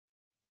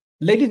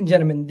Ladies and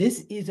gentlemen,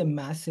 this is a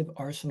massive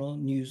Arsenal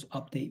news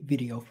update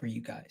video for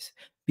you guys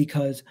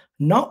because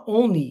not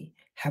only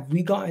have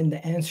we gotten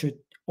the answer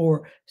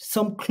or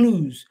some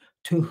clues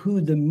to who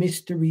the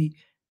mystery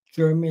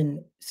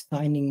German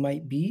signing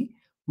might be,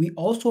 we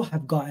also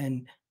have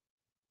gotten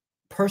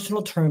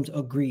personal terms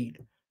agreed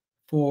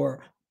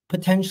for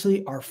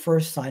potentially our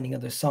first signing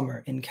of the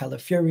summer in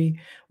Calafiori.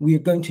 We are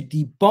going to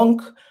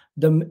debunk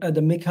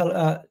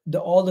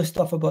all the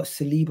stuff about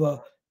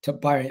Saliba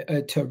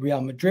to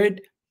Real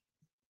Madrid.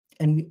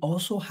 And we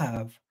also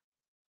have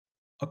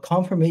a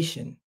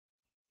confirmation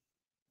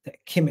that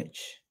Kimmich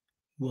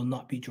will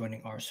not be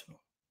joining Arsenal.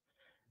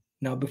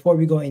 Now, before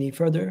we go any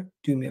further,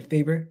 do me a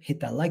favor, hit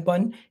that like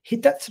button,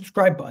 hit that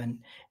subscribe button,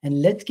 and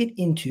let's get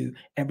into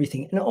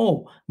everything. And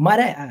oh,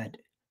 might I add,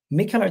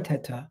 Mikel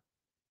Arteta,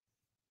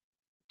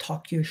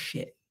 talk your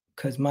shit,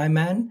 because my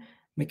man,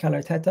 Mikel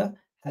Arteta,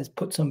 has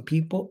put some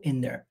people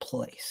in their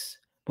place.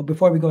 But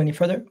before we go any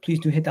further, please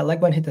do hit that like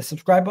button, hit the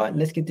subscribe button.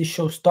 Let's get this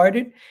show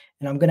started.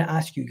 And I'm going to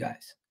ask you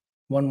guys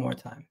one more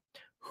time.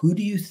 Who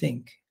do you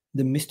think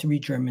the mystery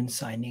German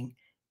signing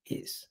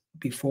is?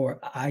 Before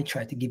I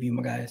try to give you,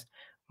 guys,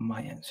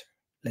 my answer.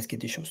 Let's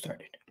get this show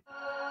started.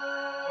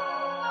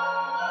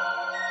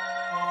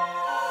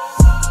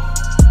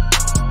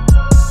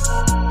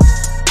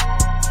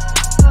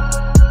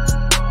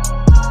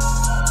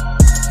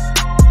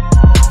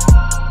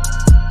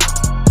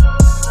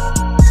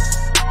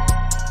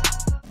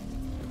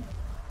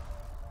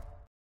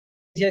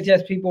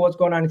 Yes, people, what's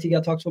going on? It's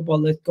Egal Talks Football.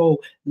 Let's go.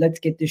 Let's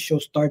get this show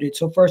started.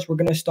 So first, we're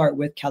going to start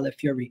with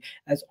Calafiori.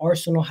 As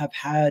Arsenal have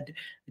had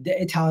the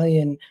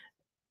Italian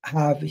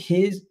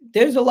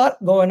there's a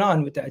lot going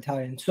on with the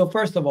Italian. So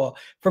first of all,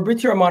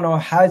 Fabrizio Romano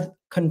has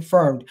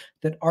confirmed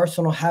that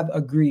Arsenal have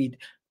agreed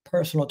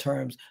personal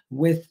terms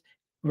with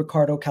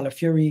Riccardo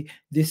Calafiori.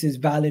 This is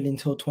valid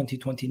until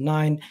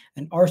 2029,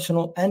 and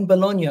Arsenal and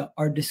Bologna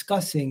are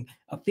discussing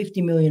a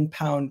 50 million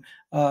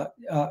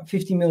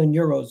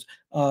euros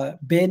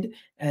bid,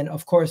 and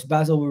of course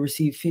Basel will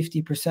receive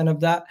 50% of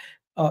that.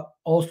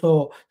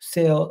 Also,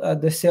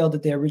 the sale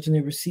that they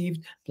originally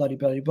received, blah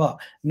blah blah.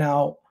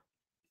 Now,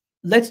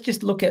 let's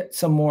just look at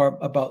some more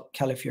about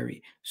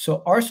Calafiori.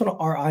 So Arsenal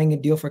are eyeing a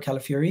deal for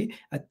Calafiori.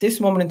 At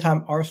this moment in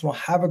time, Arsenal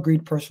have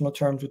agreed personal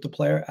terms with the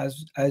player,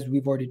 as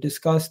we've already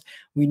discussed.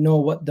 We know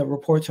what the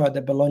reports are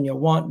that Bologna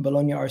want.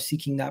 Bologna are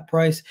seeking that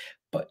price,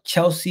 but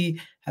Chelsea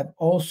have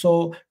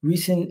also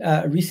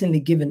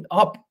recently given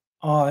up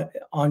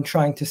on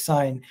trying to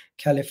sign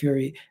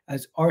Calafiori,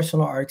 as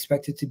Arsenal are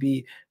expected to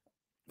be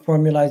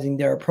formalizing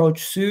their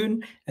approach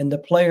soon, and the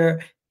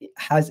player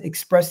has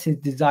expressed his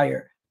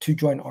desire to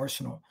join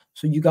Arsenal.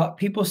 So you got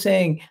people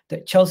saying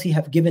that Chelsea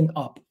have given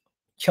up.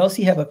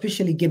 Chelsea have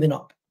officially given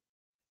up.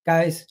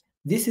 Guys,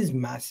 this is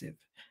massive,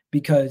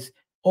 because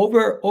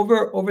over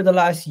the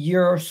last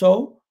year or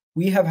so,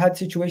 we have had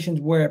situations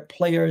where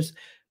players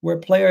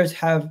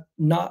have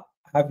not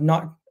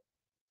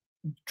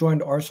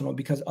joined Arsenal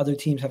because other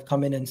teams have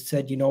come in and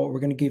said, you know what, we're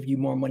going to give you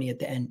more money at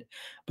the end.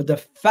 But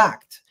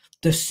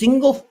the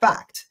single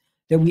fact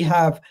that we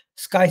have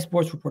Sky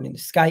Sports reporting,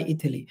 Sky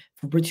Italy,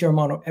 Fabrizio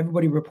Romano,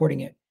 everybody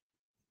reporting it,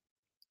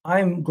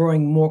 I'm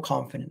growing more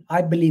confident.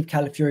 I believe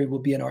Calafiori will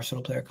be an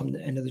Arsenal player come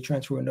the end of the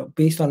transfer window,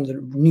 based on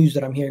the news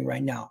that I'm hearing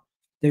right now.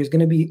 There's going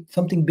to be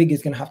something big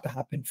is going to have to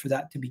happen for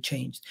that to be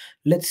changed.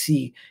 Let's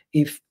see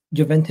if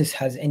Juventus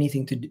has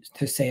anything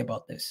to say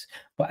about this.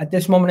 But at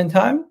this moment in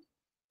time,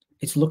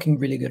 it's looking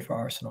really good for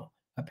Arsenal.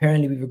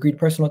 Apparently, we've agreed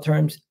personal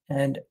terms,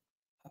 and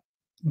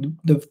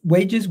the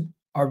wages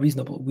are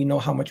reasonable. We know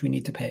how much we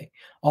need to pay.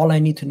 All I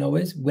need to know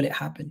is, will it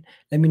happen?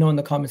 Let me know in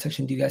the comment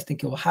section, do you guys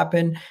think it will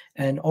happen?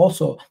 And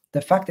also,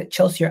 the fact that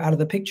Chelsea are out of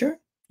the picture,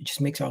 it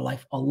just makes our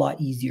life a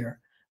lot easier.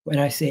 When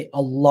I say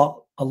a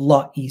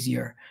lot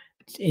easier,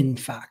 in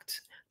fact.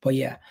 But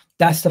yeah,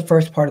 that's the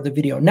first part of the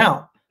video.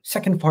 Now,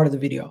 second part of the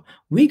video,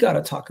 we got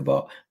to talk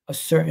about a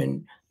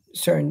certain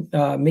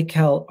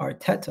Mikel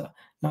Arteta.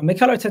 Now,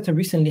 Mikel Arteta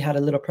recently had a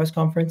little press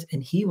conference,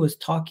 and he was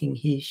talking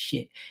his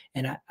shit,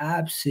 and I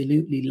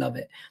absolutely love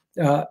it.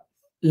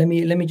 Let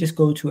me just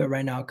go to it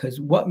right now,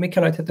 because what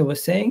Mikel Arteta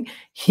was saying,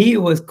 he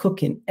was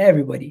cooking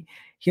everybody.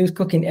 He was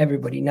cooking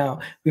everybody. Now,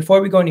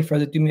 before we go any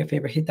further, do me a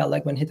favor, hit that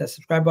like button, hit that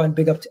subscribe button.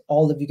 Big up to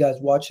all of you guys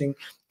watching.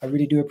 I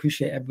really do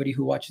appreciate everybody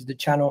who watches the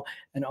channel,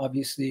 and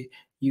obviously,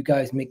 you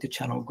guys make the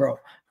channel grow.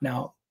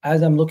 Now,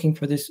 as I'm looking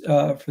for this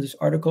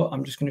article,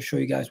 I'm just going to show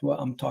you guys what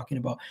I'm talking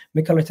about.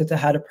 Mikel Arteta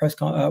had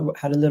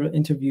a little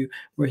interview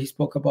where he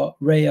spoke about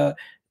Raya.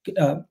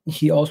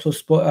 He also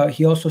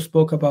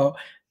spoke about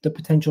the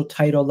potential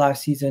title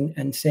last season,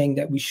 and saying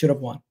that we should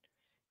have won.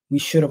 We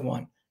should have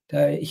won.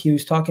 He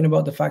was talking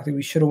about the fact that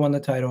we should have won the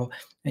title,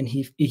 and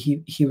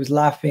he was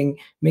laughing,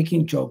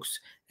 making jokes,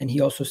 and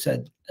he also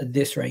said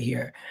this right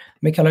here.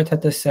 Mikel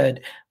Arteta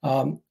said,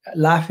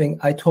 laughing,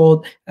 "I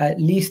told at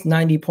least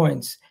 90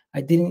 points. I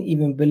didn't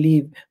even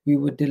believe we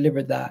would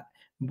deliver that.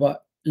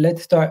 But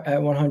let's start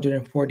at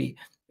 140."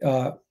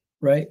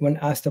 Right? When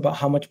asked about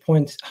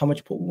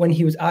when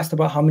he was asked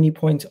about how many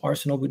points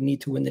Arsenal would need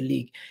to win the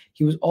league,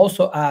 he was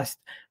also asked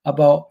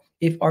about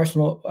if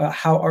Arsenal,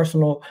 how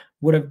Arsenal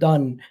would have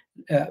done.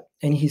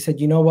 And he said,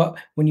 you know what?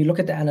 When you look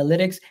at the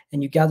analytics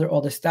and you gather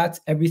all the stats,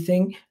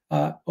 everything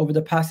over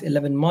the past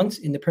 11 months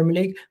in the Premier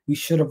League, we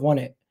should have won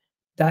it.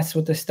 That's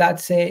what the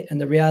stats say, and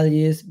the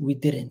reality is we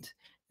didn't.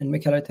 And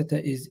Mikel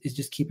Arteta is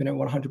just keeping it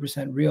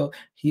 100% real.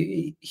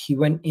 He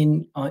went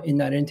in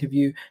that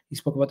interview. He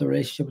spoke about the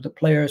relationship with the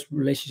players,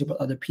 relationship with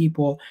other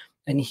people,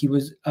 and he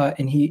was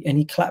and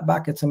he clapped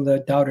back at some of the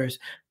doubters,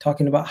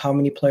 talking about how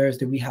many players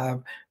that we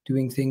have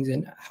doing things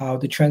and how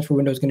the transfer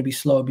window is going to be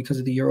slow because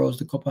of the Euros,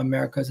 the Copa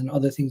Americas, and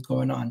other things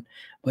going on.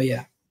 But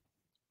yeah,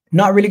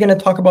 not really going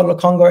to talk about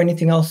Lukonga or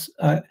anything else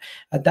at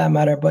that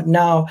matter. But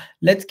now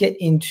let's get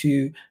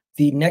into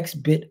the next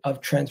bit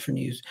of transfer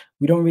news.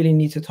 We don't really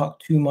need to talk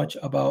too much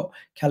about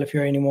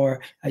Calafiori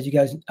anymore. As you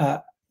guys,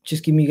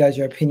 just give me guys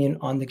your opinion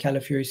on the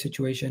Calafiori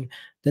situation.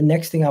 The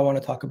next thing I want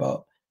to talk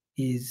about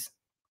is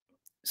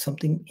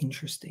something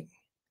interesting.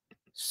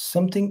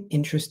 Something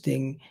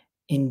interesting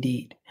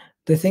indeed.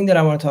 The thing that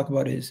I want to talk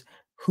about is,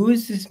 who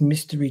is this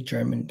mystery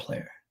German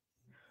player?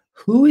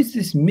 Who is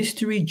this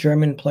mystery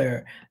German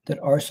player that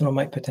Arsenal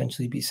might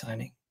potentially be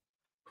signing?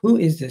 Who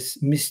is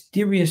this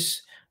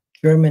mysterious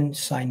German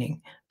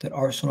signing that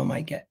Arsenal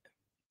might get?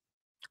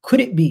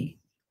 Could it be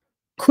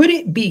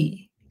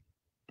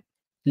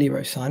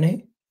Leroy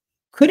Sane?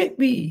 Could it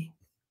be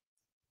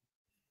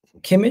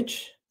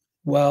Kimmich?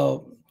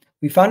 Well,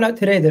 we found out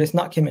today that it's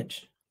not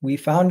Kimmich. We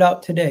found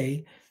out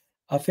today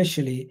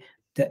officially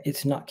that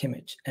it's not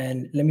Kimmich.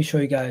 And let me show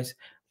you guys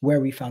where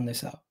we found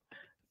this out.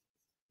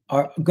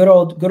 Our good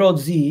old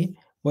Z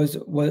was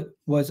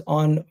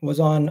on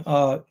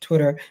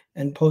Twitter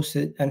and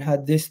posted and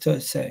had this to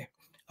say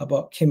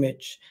about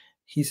Kimmich.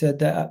 He said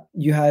that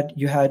you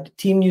had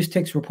Team News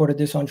Ticks reported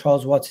this on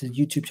Charles Watts'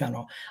 YouTube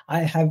channel. I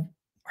have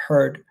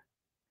heard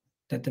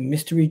that the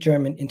mystery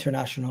German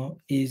international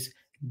is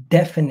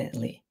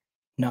definitely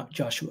not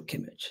Joshua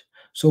Kimmich.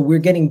 So we're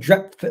getting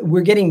drips,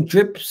 we're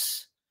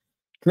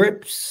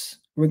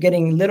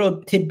getting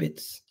little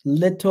tidbits,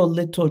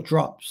 little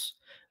drops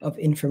of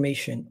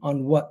information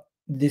on what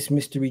this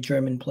mystery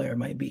German player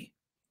might be.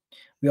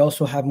 We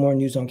also have more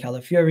news on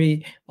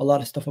Calafiori, a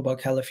lot of stuff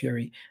about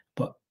Calafiori,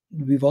 but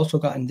we've also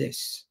gotten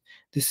this.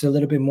 This is a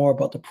little bit more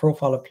about the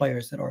profile of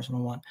players that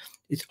Arsenal want.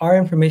 It's our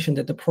information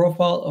that the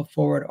profile of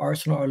forward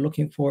Arsenal are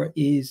looking for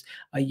is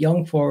a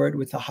young forward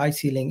with a high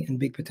ceiling and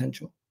big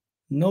potential.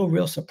 No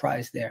real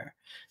surprise there.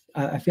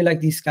 I feel like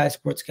these Sky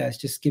Sports guys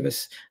just give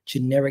us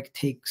generic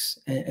takes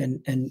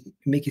and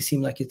make it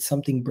seem like it's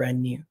something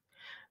brand new.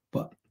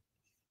 But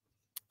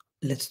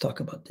let's talk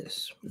about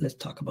this. Let's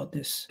talk about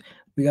this.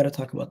 We got to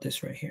talk about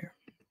this right here.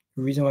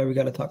 The reason why we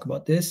got to talk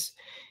about this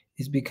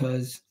is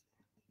because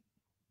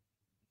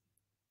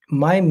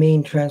my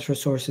main transfer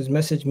sources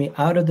messaged me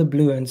out of the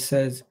blue and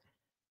says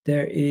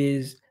there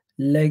is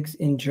legs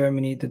in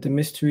Germany that the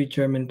mystery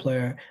German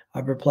player.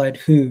 I've replied,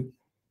 who?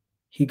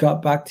 He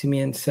got back to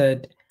me and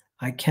said,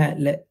 I can't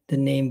let the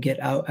name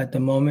get out at the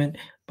moment,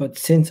 but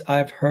since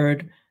I've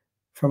heard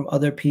from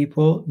other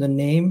people the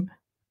name,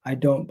 I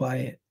don't buy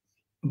it.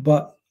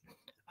 But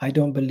I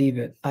don't believe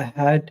it. I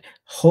had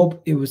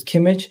hope it was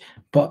Kimmich,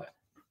 but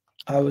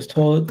I was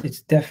told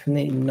it's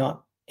definitely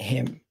not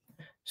him.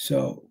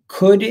 So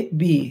could it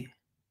be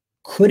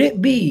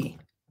Musiala,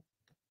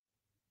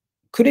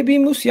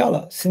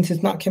 since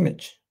it's not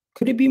Kimmich?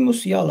 Could it be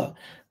Musiala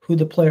who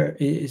the player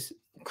is?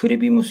 Could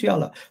it be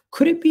Musiala?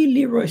 Could it be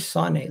Leroy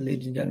Sane,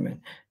 ladies and gentlemen?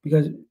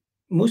 Because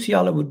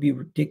Musiala would be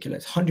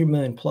ridiculous. 100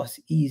 million plus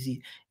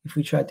easy if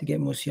we tried to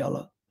get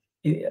Musiala.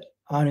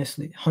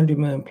 Honestly, 100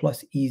 million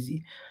plus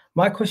easy.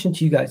 My question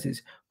to you guys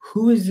is,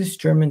 who is this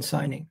German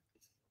signing?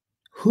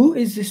 Who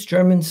is this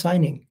German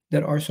signing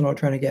that Arsenal are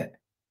trying to get?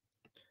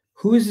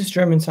 Who is this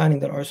German signing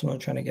that Arsenal are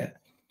trying to get?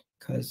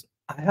 Because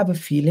I have a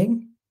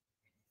feeling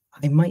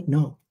I might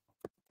know.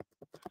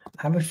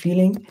 I have a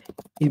feeling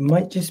it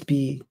might just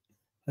be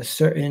a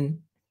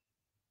certain,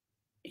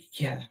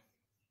 yeah.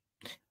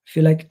 I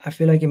feel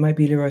like it might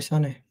be Leroy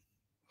Sane.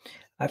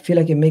 I feel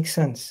like it makes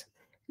sense.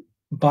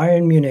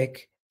 Bayern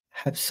Munich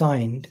have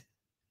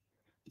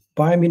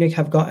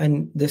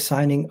gotten the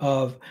signing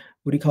of,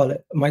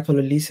 Michael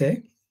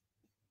Olise.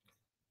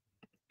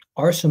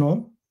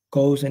 Arsenal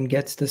goes and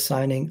gets the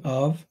signing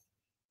of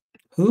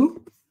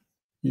who?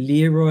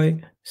 Leroy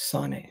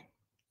Sane.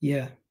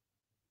 Yeah.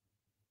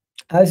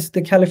 As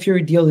the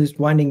Calafiori deal is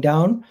winding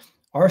down,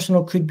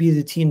 Arsenal could be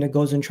the team that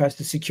goes and tries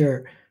to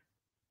secure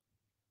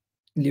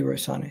Leroy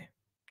Sane.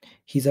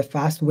 He's a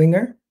fast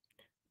winger,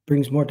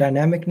 brings more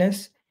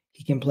dynamicness.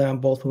 He can play on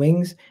both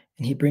wings,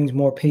 and he brings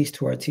more pace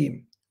to our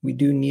team. We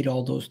do need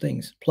all those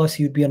things. Plus,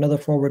 he would be another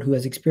forward who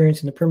has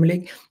experience in the Premier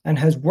League and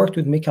has worked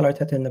with Mikel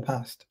Arteta in the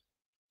past.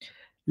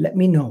 Let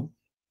me know,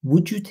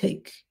 would you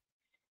take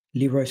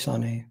Leroy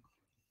Sane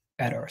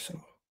at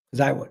Arsenal? Because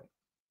I would.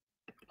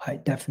 I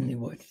definitely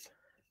would.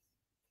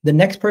 The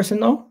next person,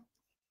 though,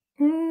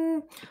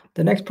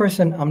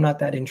 I'm not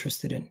that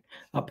interested in.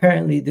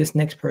 Apparently, this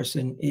next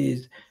person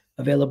is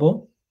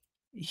available.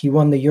 He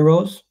won the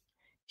Euros.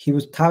 He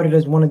was touted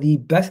as one of the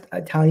best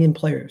Italian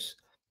players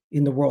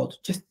in the world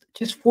just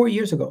 4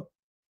 years ago.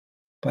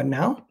 But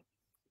now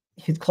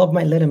his club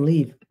might let him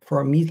leave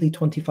for a measly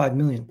 25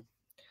 million.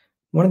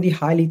 One of the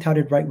highly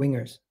touted right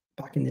wingers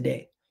back in the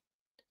day.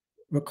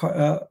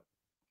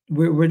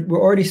 We're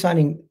already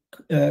signing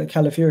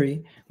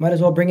Calafiori. Might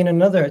as well bring in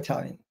another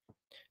Italian,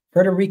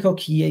 Federico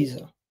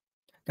Chiesa.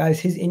 Guys,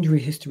 his injury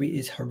history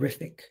is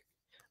horrific.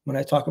 When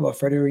I talk about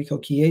Federico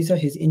Chiesa,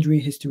 his injury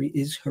history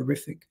is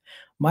horrific.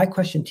 My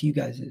question to you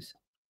guys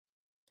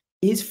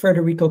is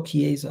Federico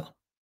Chiesa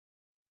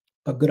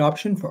a good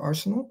option for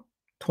Arsenal?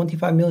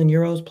 25 million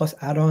euros plus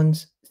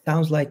add-ons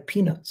sounds like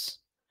peanuts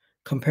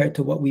compared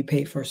to what we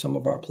pay for some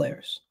of our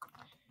players.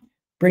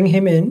 Bring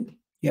him in.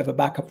 You have a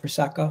backup for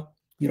Saka.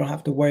 You don't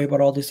have to worry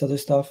about all this other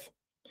stuff.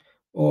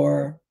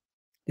 Or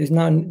there's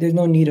no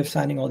need of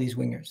signing all these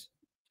wingers.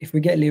 If we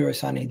get Leroy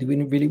Sane,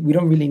 we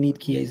don't really need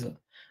Chiesa.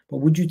 But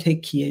would you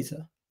take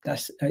Chiesa?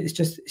 It's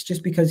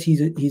just because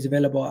he's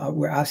available.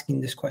 We're asking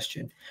this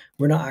question.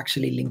 We're not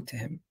actually linked to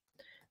him,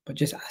 but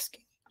just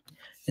asking.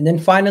 And then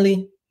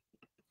finally,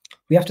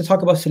 we have to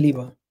talk about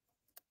Saliba.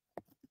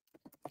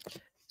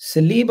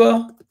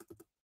 Saliba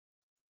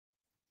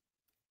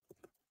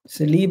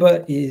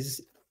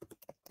is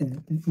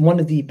one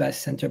of the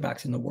best center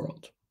backs in the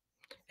world,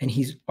 and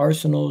he's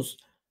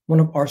one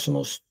of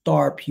Arsenal's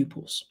star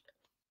pupils.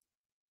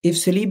 If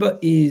Saliba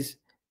is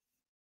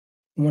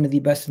one of the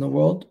best in the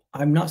world,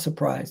 I'm not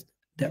surprised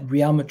that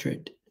Real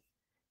Madrid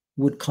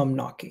would come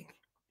knocking.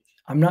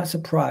 I'm not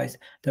surprised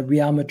that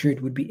Real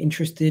Madrid would be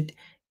interested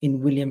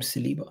in William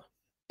Saliba.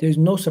 There's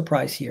no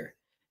surprise here.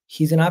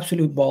 He's an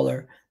absolute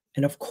baller,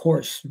 and of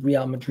course,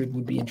 Real Madrid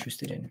would be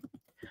interested in him.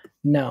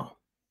 Now,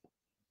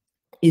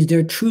 is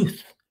there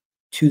truth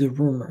to the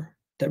rumor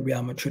that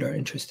Real Madrid are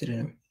interested in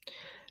him?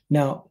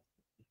 Now,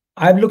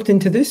 I've looked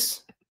into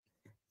this,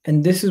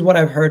 and this is what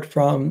I've heard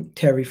from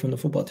Terry from the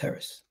Football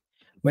Terrace.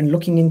 When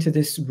looking into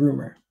this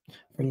rumor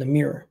from the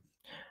Mirror,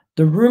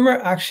 the rumor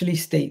actually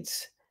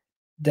states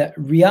that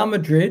Real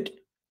Madrid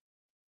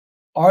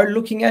are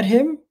looking at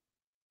him.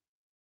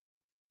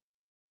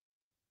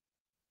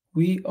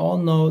 We all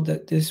know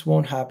that this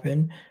won't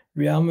happen.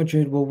 Real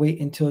Madrid will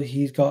wait until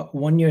he's got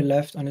 1 year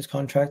left on his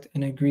contract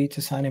and agree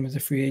to sign him as a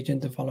free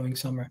agent the following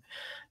summer.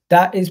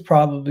 That is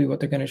probably what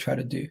they're going to try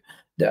to do.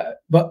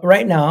 But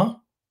right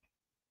now,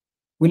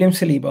 William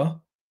Saliba,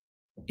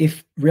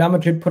 if Real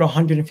Madrid put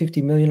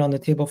 150 million on the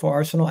table for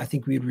Arsenal, I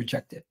think we would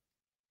reject it.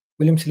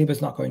 William Saliba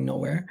is not going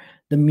nowhere.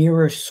 The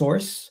Mirror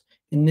source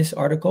in this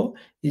article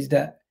is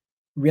that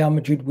Real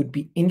Madrid would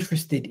be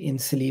interested in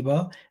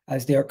Saliba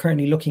as they are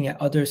currently looking at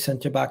other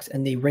center backs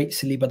and they rate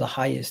Saliba the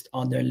highest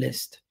on their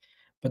list,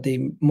 but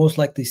they most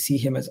likely see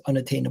him as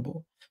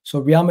unattainable. So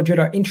Real Madrid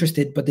are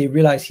interested, but they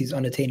realize he's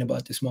unattainable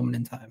at this moment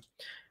in time.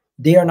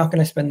 They are not going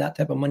to spend that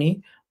type of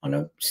money on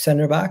a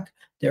center back.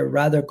 They'd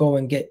rather go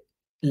and get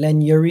Len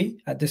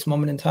Yuri at this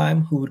moment in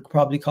time, who would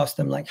probably cost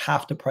them like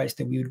half the price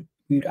that we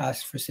would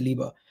ask for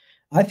Saliba.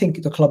 I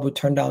think the club would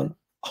turn down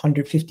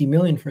 150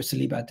 million for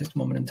Saliba at this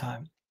moment in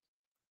time.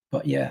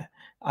 But yeah,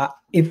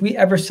 if we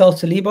ever sell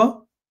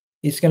Saliba,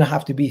 it's going to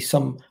have to be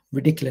some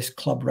ridiculous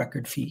club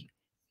record fee.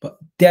 But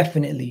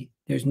definitely,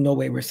 there's no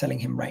way we're selling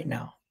him right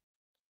now.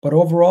 But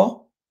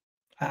overall,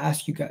 I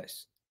ask you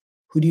guys,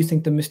 who do you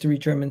think the mystery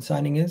German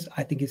signing is?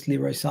 I think it's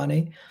Leroy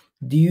Sane.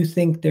 Do you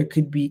think there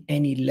could be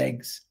any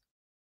legs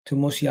to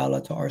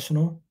Musiala to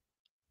Arsenal?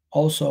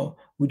 Also,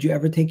 would you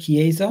ever take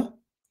Chiesa?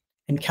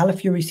 And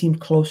Calafiori seemed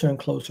closer and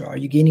closer. Are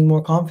you gaining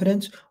more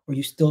confidence, or are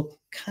you still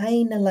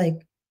kind of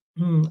like,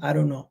 I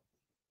don't know?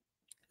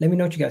 Let me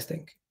know what you guys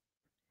think.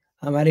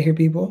 I'm out of here,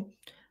 people.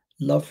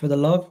 Love for the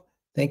love.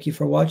 Thank you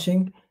for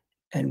watching,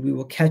 and we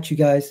will catch you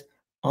guys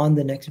on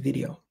the next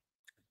video.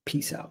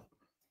 Peace out.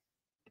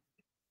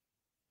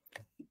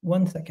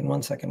 One second.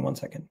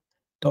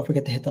 Don't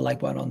forget to hit the like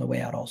button on the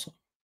way out also.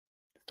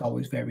 It's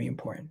always very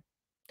important.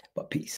 But peace.